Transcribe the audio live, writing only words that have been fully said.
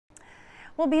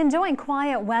We'll be enjoying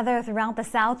quiet weather throughout the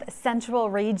south central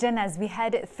region as we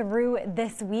head through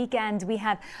this weekend. We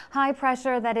have high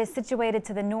pressure that is situated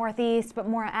to the northeast, but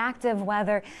more active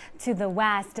weather to the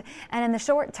west. And in the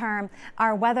short term,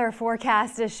 our weather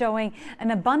forecast is showing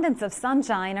an abundance of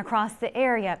sunshine across the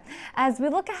area. As we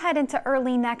look ahead into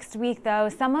early next week, though,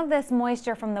 some of this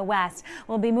moisture from the west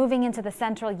will be moving into the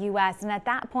central U.S. And at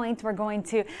that point, we're going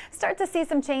to start to see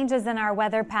some changes in our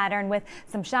weather pattern with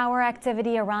some shower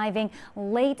activity arriving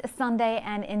late Sunday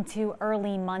and into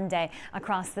early Monday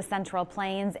across the Central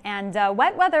Plains, and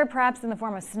wet weather perhaps in the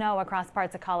form of snow across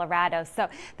parts of Colorado. So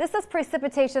this is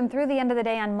precipitation through the end of the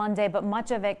day on Monday, but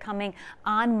much of it coming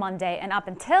on Monday. And up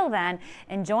until then,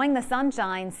 enjoying the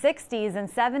sunshine, 60s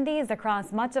and 70s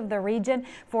across much of the region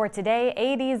for today,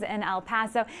 80s in El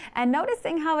Paso, and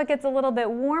noticing how it gets a little bit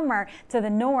warmer to the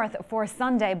north for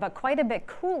Sunday, but quite a bit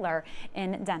cooler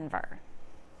in Denver.